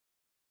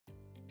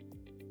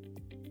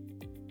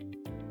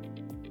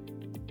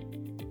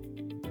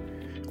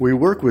We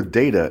work with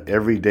data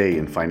every day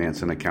in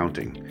finance and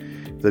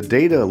accounting. The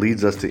data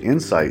leads us to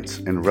insights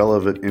and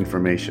relevant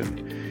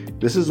information.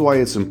 This is why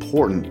it's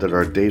important that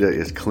our data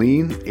is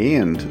clean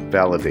and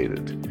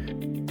validated.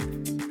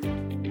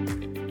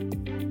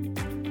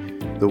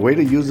 The way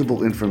to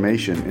usable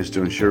information is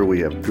to ensure we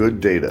have good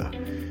data.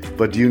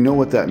 But do you know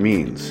what that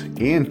means?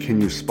 And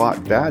can you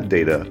spot bad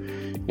data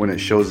when it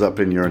shows up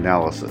in your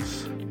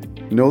analysis?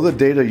 Know the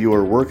data you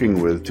are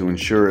working with to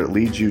ensure it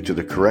leads you to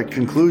the correct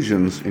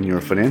conclusions in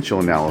your financial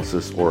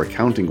analysis or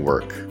accounting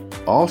work.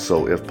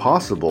 Also, if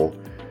possible,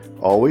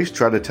 always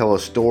try to tell a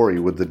story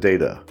with the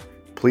data.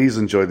 Please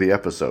enjoy the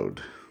episode.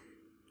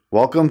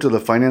 Welcome to the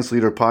Finance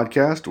Leader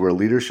Podcast, where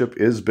leadership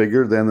is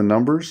bigger than the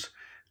numbers.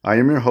 I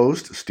am your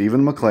host,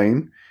 Stephen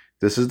McLean.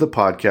 This is the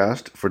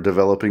podcast for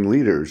developing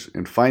leaders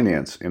in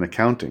finance and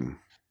accounting.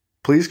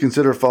 Please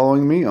consider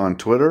following me on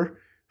Twitter,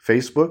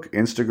 Facebook,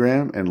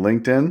 Instagram, and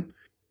LinkedIn.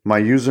 My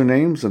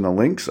usernames and the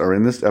links are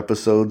in this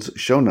episode's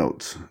show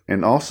notes.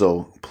 And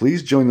also,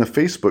 please join the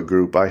Facebook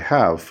group I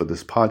have for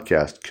this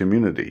podcast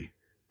community.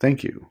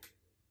 Thank you.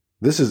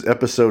 This is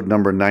episode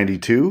number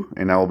 92,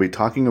 and I will be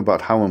talking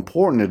about how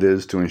important it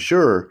is to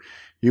ensure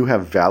you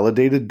have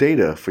validated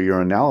data for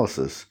your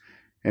analysis,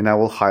 and I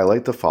will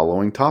highlight the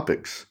following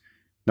topics.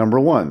 Number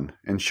 1,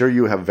 ensure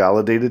you have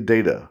validated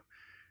data.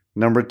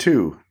 Number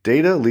 2,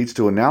 data leads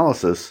to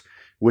analysis,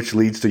 which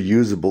leads to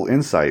usable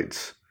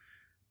insights.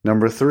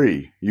 Number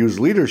 3, use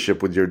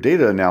leadership with your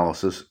data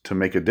analysis to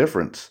make a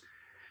difference.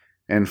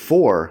 And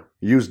 4,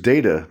 use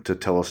data to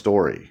tell a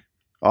story.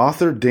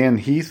 Author Dan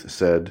Heath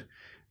said,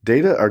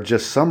 "Data are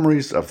just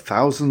summaries of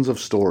thousands of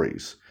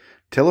stories.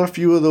 Tell a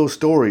few of those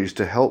stories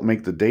to help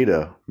make the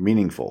data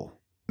meaningful."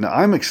 Now,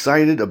 I'm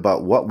excited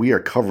about what we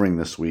are covering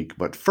this week,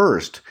 but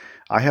first,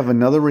 I have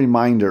another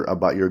reminder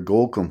about your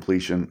goal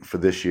completion for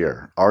this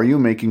year. Are you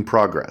making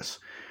progress?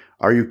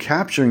 Are you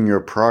capturing your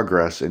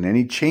progress and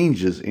any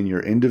changes in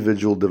your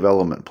individual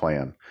development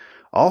plan?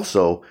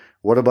 Also,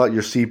 what about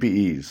your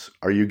CPEs?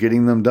 Are you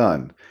getting them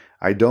done?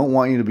 I don't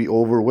want you to be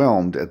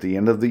overwhelmed at the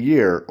end of the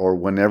year or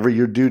whenever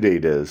your due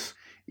date is.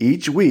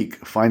 Each week,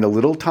 find a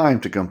little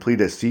time to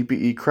complete a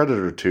CPE credit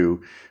or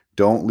two.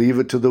 Don't leave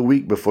it to the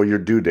week before your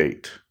due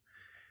date.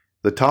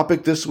 The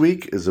topic this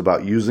week is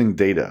about using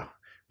data,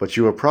 but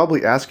you are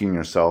probably asking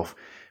yourself,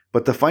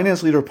 but the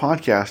Finance Leader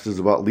Podcast is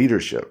about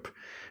leadership.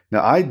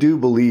 Now, I do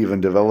believe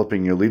in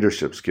developing your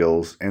leadership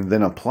skills and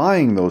then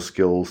applying those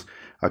skills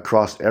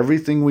across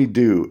everything we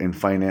do in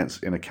finance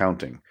and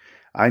accounting.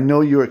 I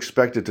know you're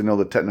expected to know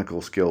the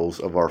technical skills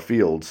of our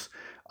fields.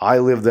 I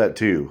live that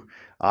too.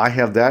 I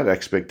have that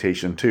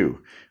expectation too.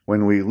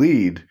 When we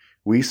lead,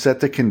 we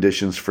set the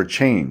conditions for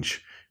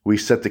change. We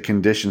set the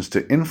conditions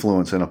to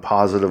influence in a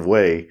positive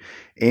way,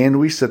 and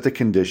we set the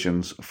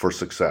conditions for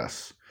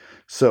success.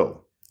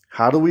 So,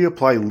 how do we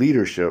apply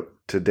leadership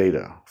to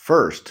data?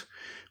 First,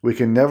 we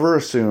can never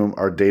assume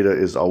our data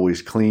is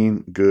always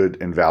clean,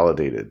 good, and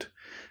validated.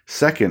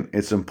 Second,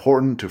 it's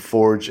important to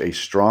forge a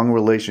strong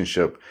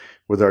relationship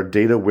with our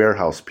data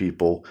warehouse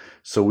people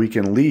so we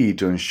can lead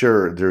to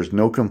ensure there's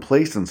no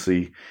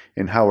complacency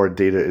in how our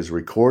data is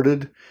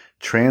recorded,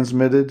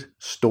 transmitted,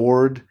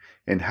 stored,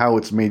 and how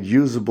it's made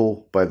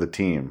usable by the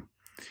team.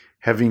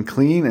 Having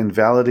clean and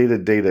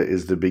validated data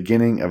is the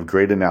beginning of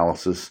great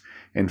analysis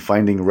and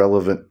finding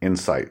relevant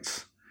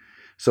insights.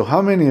 So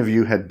how many of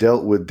you had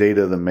dealt with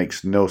data that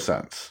makes no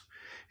sense?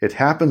 It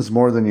happens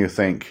more than you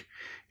think,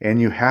 and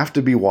you have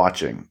to be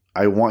watching.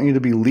 I want you to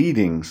be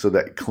leading so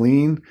that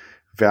clean,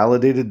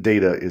 validated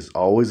data is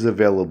always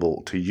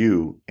available to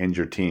you and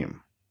your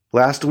team.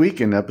 Last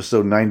week in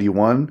episode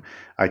 91,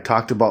 I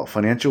talked about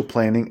financial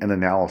planning and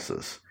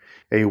analysis.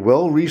 A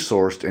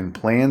well-resourced and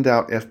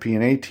planned-out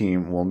FP&A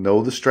team will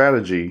know the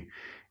strategy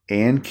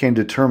and can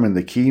determine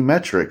the key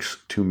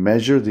metrics to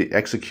measure the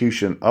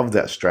execution of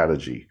that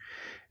strategy.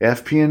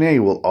 FP&A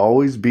will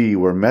always be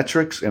where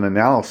metrics and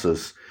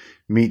analysis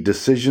meet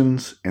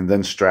decisions and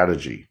then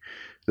strategy.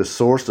 The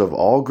source of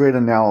all great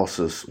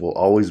analysis will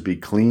always be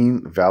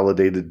clean,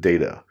 validated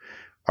data.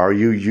 Are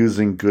you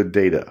using good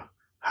data?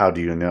 How do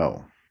you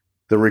know?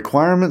 The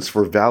requirements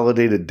for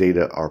validated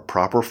data are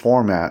proper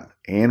format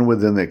and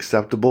within the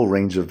acceptable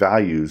range of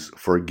values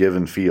for a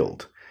given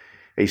field.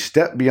 A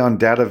step beyond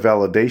data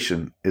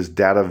validation is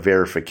data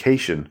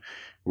verification,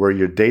 where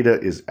your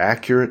data is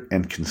accurate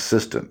and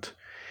consistent.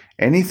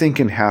 Anything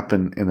can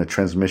happen in the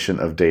transmission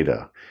of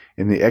data,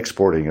 in the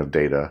exporting of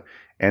data,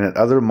 and at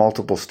other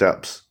multiple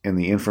steps in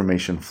the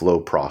information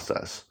flow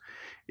process.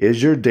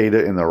 Is your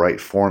data in the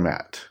right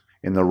format,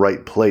 in the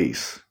right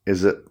place?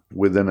 Is it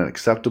within an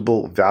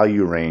acceptable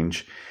value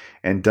range?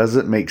 And does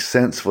it make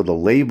sense for the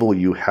label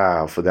you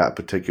have for that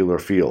particular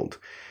field?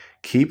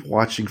 Keep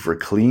watching for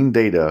clean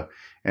data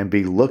and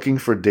be looking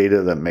for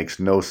data that makes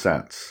no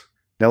sense.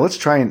 Now let's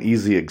try an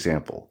easy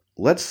example.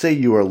 Let's say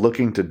you are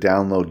looking to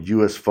download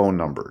US phone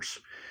numbers.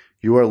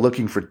 You are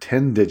looking for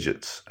 10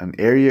 digits, an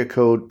area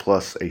code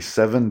plus a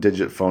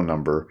 7-digit phone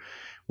number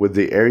with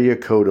the area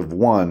code of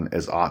 1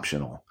 as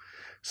optional.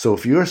 So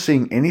if you are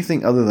seeing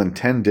anything other than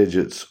 10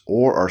 digits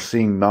or are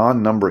seeing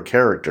non-number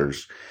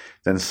characters,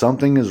 then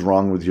something is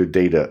wrong with your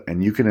data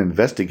and you can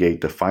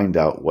investigate to find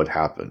out what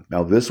happened.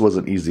 Now, this was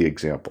an easy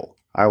example.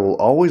 I will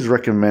always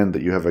recommend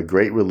that you have a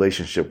great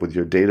relationship with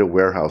your data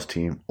warehouse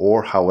team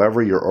or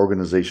however your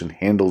organization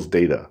handles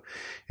data.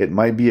 It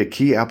might be a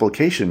key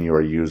application you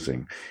are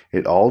using.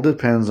 It all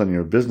depends on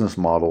your business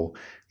model,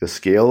 the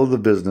scale of the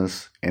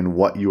business, and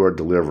what you are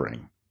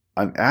delivering.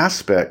 An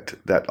aspect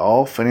that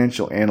all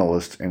financial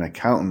analysts and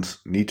accountants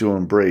need to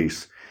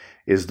embrace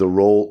is the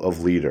role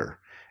of leader.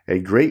 A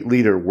great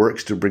leader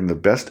works to bring the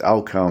best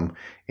outcome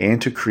and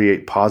to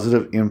create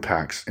positive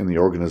impacts in the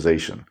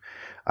organization.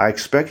 I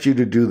expect you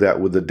to do that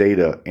with the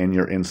data and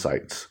your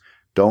insights.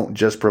 Don't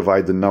just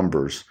provide the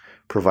numbers,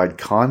 provide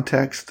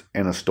context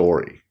and a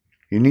story.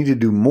 You need to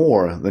do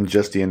more than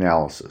just the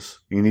analysis.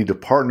 You need to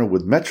partner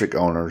with metric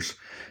owners,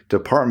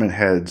 department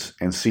heads,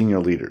 and senior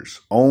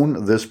leaders.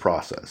 Own this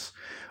process.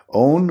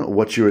 Own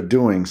what you are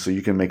doing so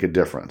you can make a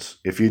difference.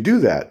 If you do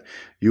that,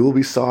 you will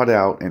be sought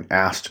out and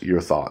asked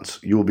your thoughts.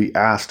 You will be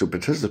asked to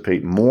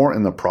participate more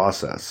in the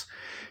process.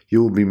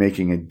 You will be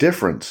making a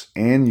difference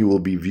and you will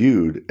be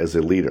viewed as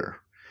a leader.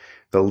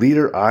 The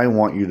leader I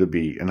want you to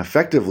be. An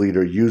effective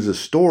leader uses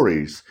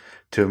stories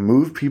to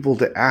move people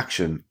to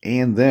action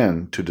and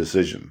then to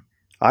decision.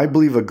 I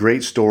believe a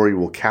great story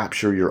will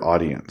capture your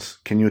audience.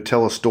 Can you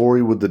tell a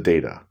story with the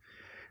data?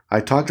 I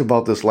talked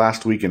about this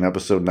last week in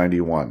episode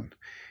 91.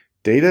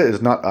 Data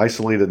is not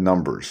isolated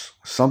numbers.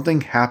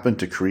 Something happened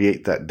to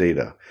create that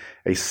data.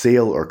 A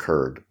sale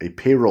occurred, a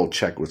payroll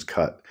check was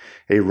cut,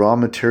 a raw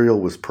material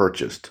was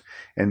purchased,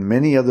 and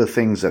many other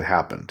things that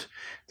happened.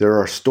 There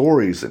are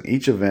stories in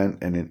each event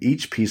and in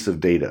each piece of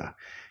data.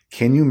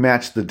 Can you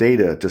match the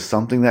data to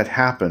something that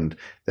happened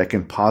that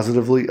can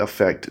positively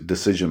affect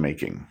decision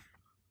making?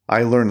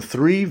 I learned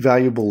 3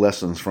 valuable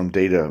lessons from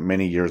data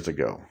many years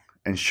ago.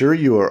 Ensure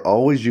you are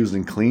always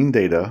using clean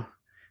data.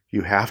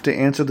 You have to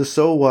answer the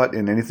so what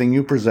in anything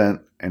you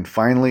present, and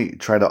finally,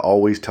 try to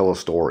always tell a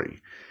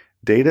story.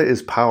 Data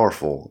is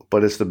powerful,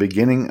 but it's the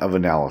beginning of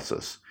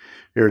analysis.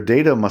 Your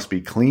data must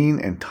be clean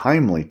and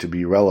timely to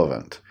be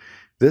relevant.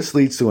 This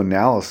leads to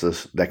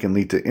analysis that can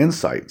lead to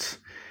insights.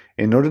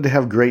 In order to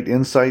have great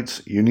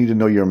insights, you need to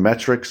know your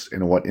metrics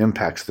and what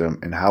impacts them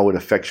and how it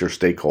affects your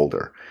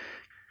stakeholder.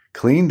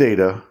 Clean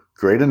data,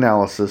 great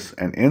analysis,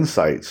 and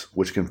insights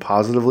which can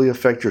positively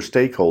affect your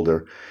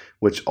stakeholder,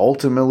 which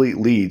ultimately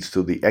leads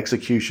to the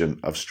execution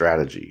of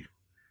strategy.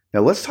 Now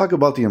let's talk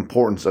about the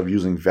importance of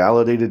using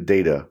validated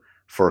data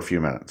for a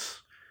few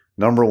minutes.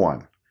 Number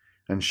 1,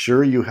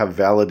 ensure you have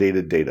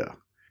validated data.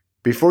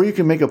 Before you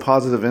can make a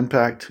positive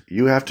impact,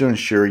 you have to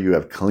ensure you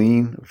have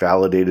clean,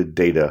 validated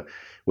data,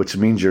 which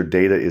means your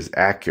data is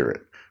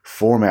accurate,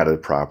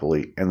 formatted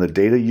properly, and the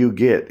data you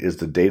get is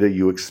the data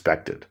you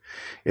expected.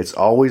 It's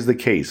always the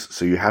case,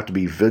 so you have to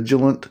be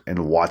vigilant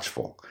and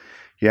watchful.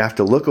 You have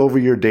to look over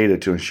your data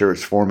to ensure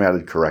it's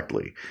formatted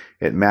correctly.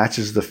 It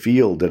matches the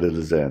field that it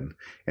is in,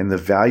 and the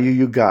value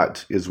you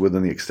got is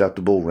within the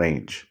acceptable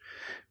range.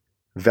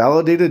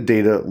 Validated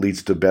data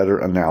leads to better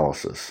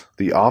analysis.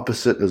 The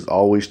opposite is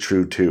always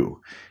true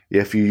too.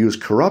 If you use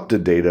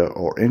corrupted data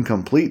or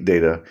incomplete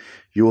data,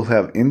 you will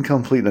have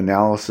incomplete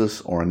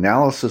analysis or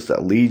analysis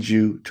that leads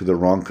you to the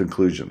wrong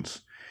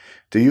conclusions.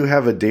 Do you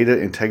have a data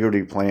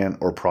integrity plan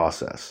or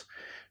process?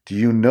 Do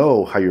you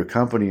know how your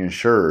company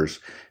ensures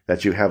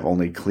that you have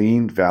only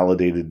clean,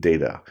 validated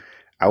data?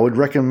 I would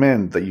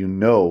recommend that you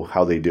know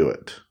how they do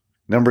it.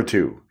 Number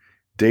 2,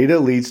 data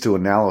leads to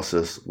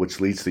analysis,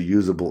 which leads to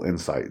usable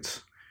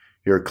insights.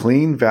 Your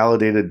clean,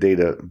 validated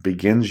data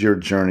begins your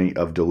journey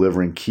of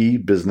delivering key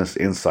business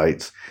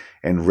insights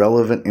and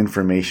relevant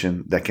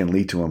information that can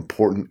lead to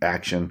important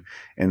action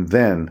and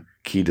then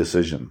key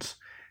decisions.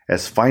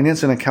 As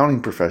finance and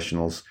accounting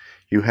professionals,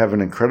 you have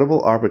an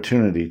incredible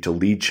opportunity to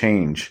lead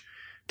change,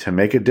 to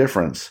make a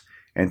difference,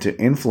 and to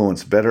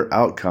influence better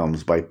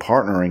outcomes by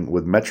partnering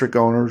with metric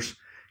owners,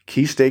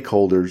 key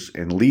stakeholders,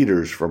 and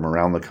leaders from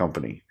around the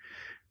company.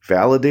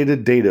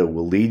 Validated data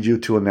will lead you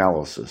to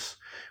analysis,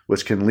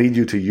 which can lead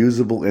you to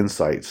usable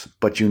insights,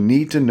 but you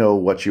need to know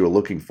what you are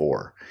looking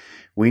for.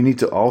 We need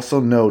to also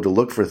know to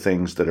look for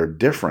things that are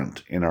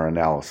different in our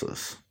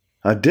analysis.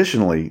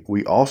 Additionally,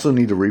 we also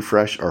need to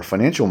refresh our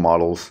financial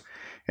models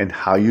and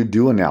how you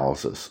do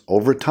analysis.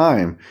 Over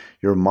time,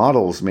 your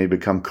models may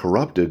become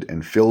corrupted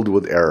and filled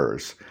with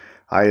errors.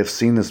 I have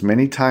seen this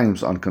many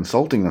times on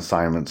consulting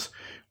assignments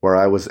where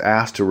I was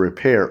asked to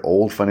repair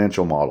old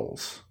financial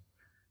models.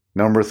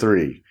 Number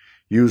 3,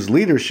 use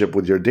leadership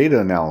with your data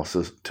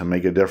analysis to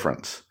make a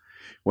difference.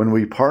 When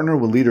we partner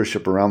with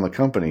leadership around the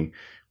company,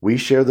 we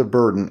share the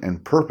burden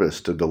and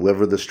purpose to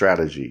deliver the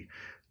strategy.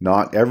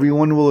 Not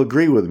everyone will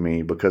agree with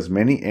me because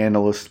many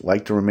analysts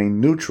like to remain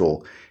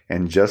neutral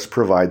and just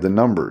provide the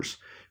numbers.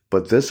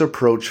 But this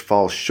approach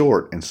falls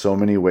short in so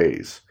many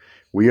ways.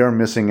 We are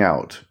missing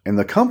out, and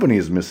the company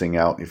is missing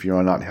out if you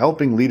are not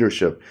helping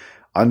leadership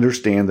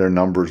understand their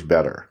numbers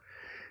better.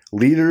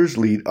 Leaders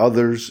lead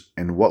others,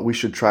 and what we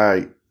should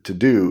try to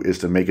do is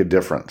to make a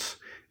difference,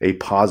 a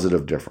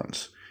positive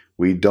difference.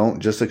 We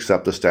don't just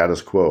accept the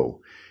status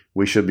quo.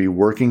 We should be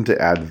working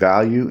to add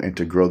value and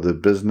to grow the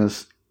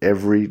business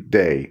every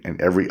day and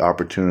every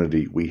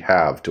opportunity we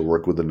have to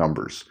work with the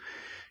numbers.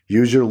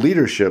 Use your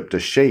leadership to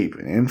shape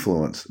and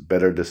influence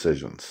better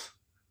decisions.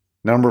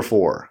 Number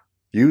 4,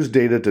 use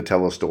data to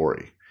tell a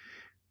story.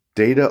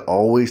 Data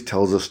always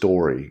tells a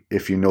story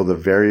if you know the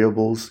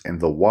variables and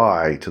the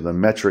why to the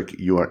metric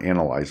you are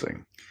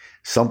analyzing.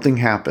 Something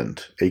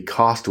happened, a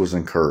cost was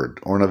incurred,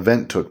 or an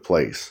event took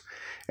place,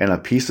 and a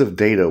piece of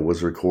data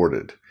was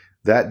recorded.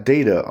 That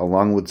data,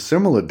 along with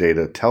similar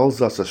data,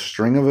 tells us a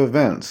string of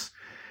events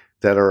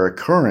that are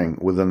occurring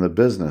within the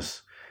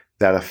business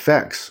that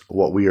affects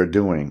what we are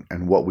doing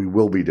and what we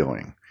will be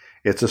doing.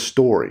 It's a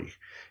story.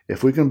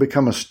 If we can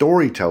become a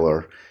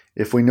storyteller,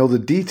 if we know the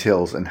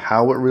details and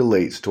how it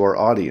relates to our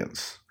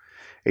audience,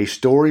 a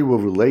story will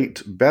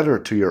relate better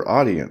to your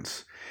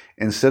audience.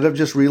 Instead of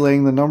just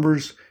relaying the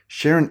numbers,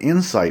 share an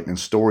insight in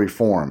story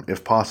form,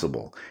 if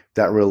possible,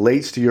 that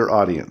relates to your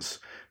audience.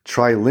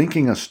 Try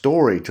linking a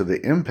story to the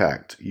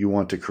impact you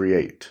want to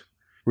create.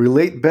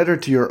 Relate better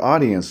to your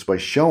audience by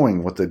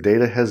showing what the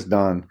data has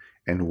done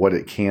and what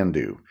it can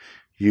do.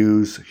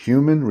 Use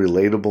human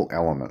relatable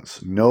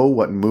elements. Know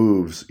what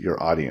moves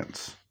your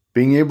audience.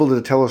 Being able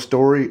to tell a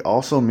story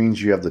also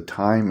means you have the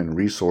time and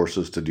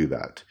resources to do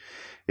that.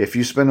 If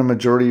you spend a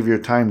majority of your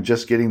time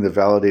just getting the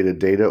validated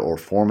data or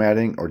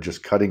formatting or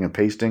just cutting and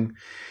pasting,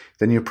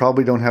 then you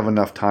probably don't have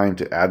enough time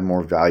to add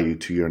more value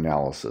to your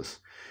analysis.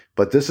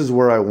 But this is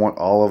where I want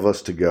all of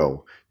us to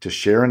go, to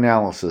share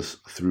analysis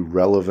through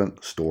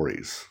relevant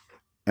stories.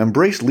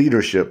 Embrace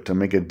leadership to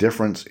make a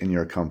difference in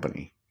your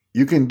company.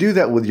 You can do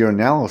that with your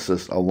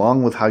analysis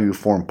along with how you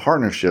form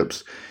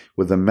partnerships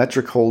with the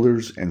metric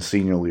holders and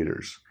senior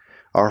leaders.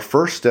 Our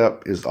first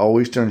step is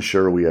always to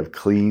ensure we have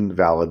clean,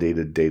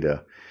 validated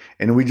data.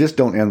 And we just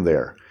don't end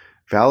there.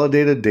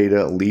 Validated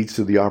data leads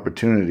to the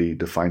opportunity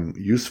to find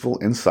useful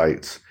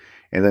insights,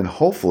 and then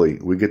hopefully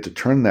we get to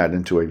turn that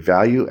into a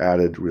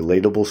value-added,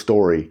 relatable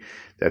story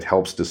that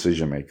helps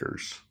decision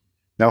makers.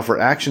 Now for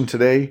action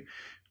today,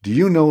 do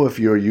you know if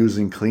you're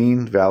using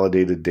clean,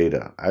 validated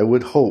data? I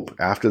would hope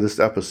after this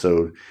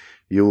episode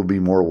you will be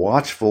more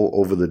watchful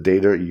over the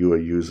data you are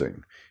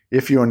using,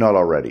 if you are not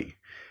already.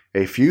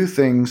 A few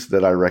things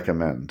that I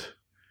recommend.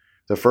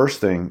 The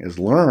first thing is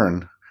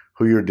learn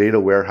who your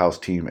data warehouse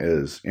team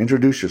is.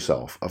 Introduce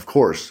yourself. Of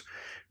course,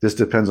 this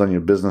depends on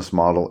your business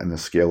model and the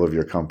scale of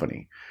your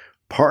company.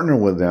 Partner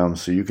with them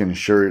so you can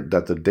ensure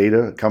that the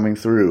data coming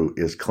through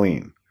is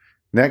clean.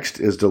 Next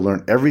is to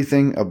learn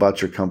everything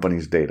about your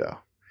company's data.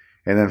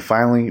 And then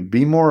finally,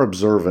 be more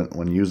observant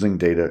when using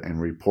data and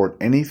report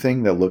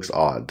anything that looks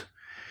odd.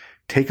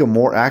 Take a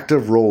more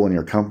active role in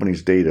your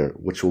company's data,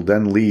 which will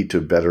then lead to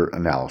better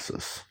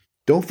analysis.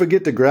 Don't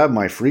forget to grab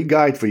my free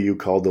guide for you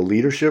called the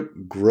Leadership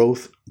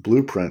Growth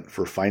Blueprint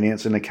for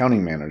Finance and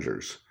Accounting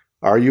Managers.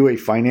 Are you a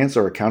finance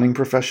or accounting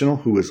professional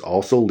who is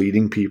also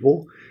leading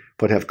people,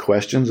 but have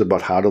questions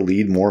about how to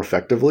lead more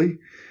effectively?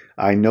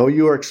 I know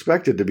you are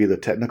expected to be the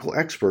technical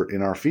expert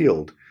in our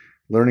field.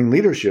 Learning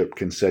leadership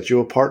can set you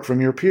apart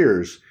from your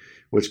peers,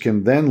 which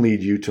can then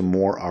lead you to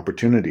more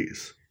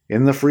opportunities.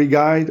 In the free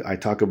guide, I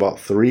talk about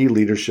 3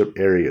 leadership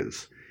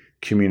areas: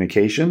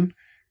 communication,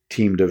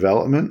 team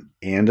development,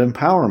 and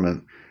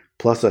empowerment,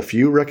 plus a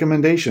few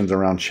recommendations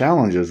around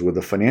challenges with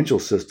the financial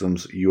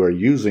systems you are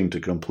using to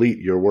complete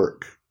your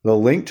work. The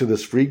link to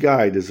this free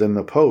guide is in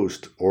the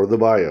post or the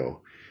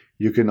bio.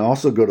 You can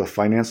also go to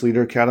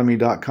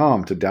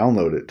financeleaderacademy.com to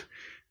download it.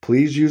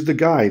 Please use the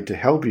guide to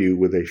help you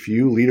with a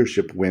few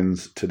leadership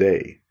wins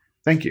today.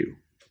 Thank you.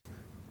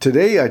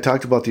 Today, I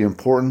talked about the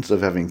importance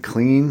of having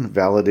clean,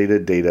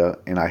 validated data,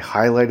 and I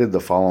highlighted the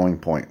following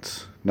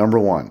points. Number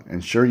 1,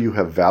 ensure you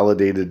have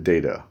validated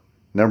data.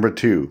 Number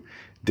 2,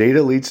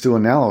 data leads to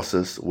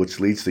analysis, which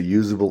leads to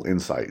usable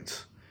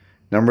insights.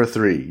 Number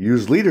 3,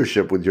 use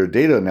leadership with your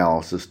data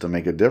analysis to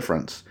make a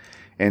difference.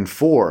 And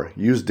 4,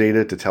 use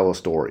data to tell a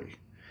story.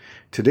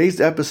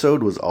 Today's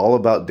episode was all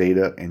about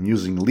data and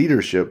using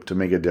leadership to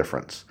make a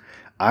difference.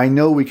 I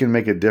know we can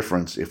make a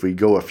difference if we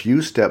go a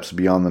few steps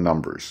beyond the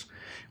numbers.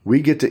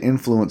 We get to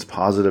influence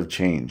positive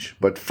change,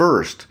 but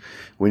first,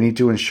 we need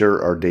to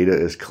ensure our data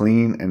is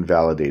clean and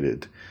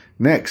validated.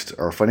 Next,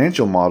 our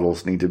financial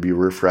models need to be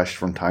refreshed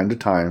from time to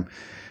time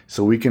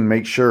so we can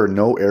make sure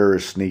no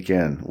errors sneak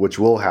in, which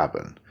will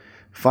happen.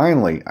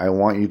 Finally, I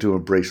want you to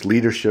embrace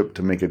leadership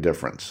to make a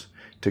difference,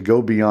 to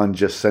go beyond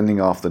just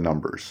sending off the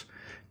numbers.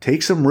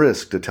 Take some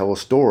risk to tell a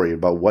story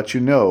about what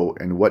you know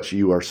and what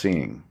you are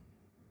seeing.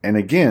 And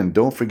again,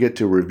 don't forget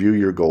to review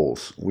your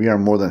goals. We are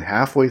more than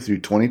halfway through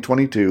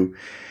 2022,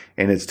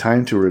 and it's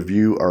time to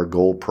review our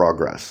goal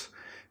progress.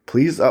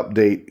 Please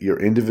update your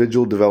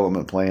individual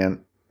development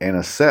plan and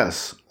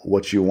assess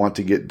what you want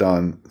to get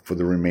done for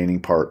the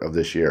remaining part of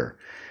this year.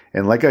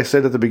 And like I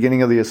said at the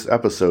beginning of this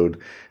episode,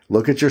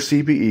 look at your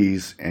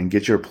CPEs and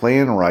get your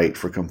plan right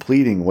for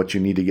completing what you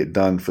need to get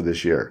done for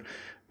this year.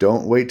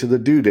 Don't wait to the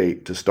due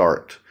date to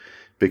start,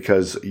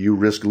 because you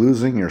risk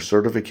losing your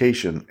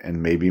certification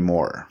and maybe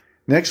more.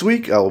 Next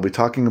week, I will be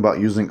talking about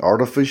using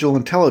artificial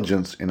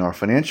intelligence in our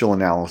financial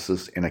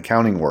analysis and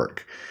accounting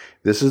work.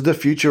 This is the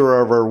future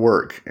of our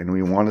work, and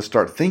we want to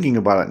start thinking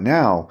about it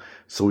now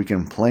so we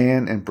can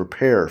plan and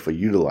prepare for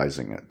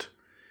utilizing it.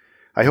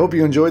 I hope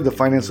you enjoyed the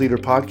Finance Leader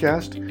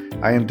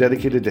Podcast. I am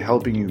dedicated to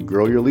helping you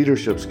grow your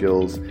leadership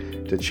skills,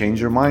 to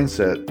change your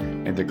mindset,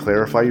 and to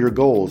clarify your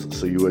goals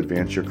so you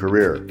advance your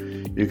career.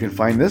 You can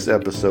find this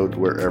episode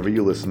wherever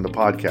you listen to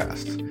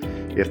podcasts.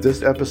 If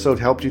this episode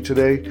helped you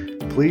today,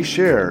 please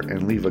share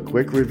and leave a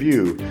quick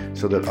review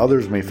so that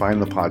others may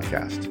find the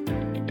podcast.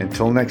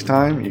 Until next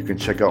time, you can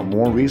check out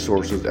more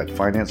resources at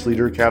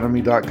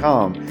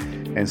financeleaderacademy.com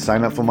and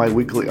sign up for my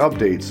weekly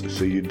updates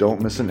so you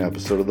don't miss an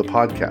episode of the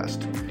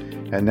podcast.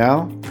 And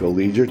now, go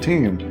lead your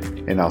team,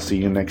 and I'll see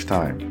you next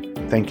time.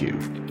 Thank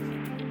you.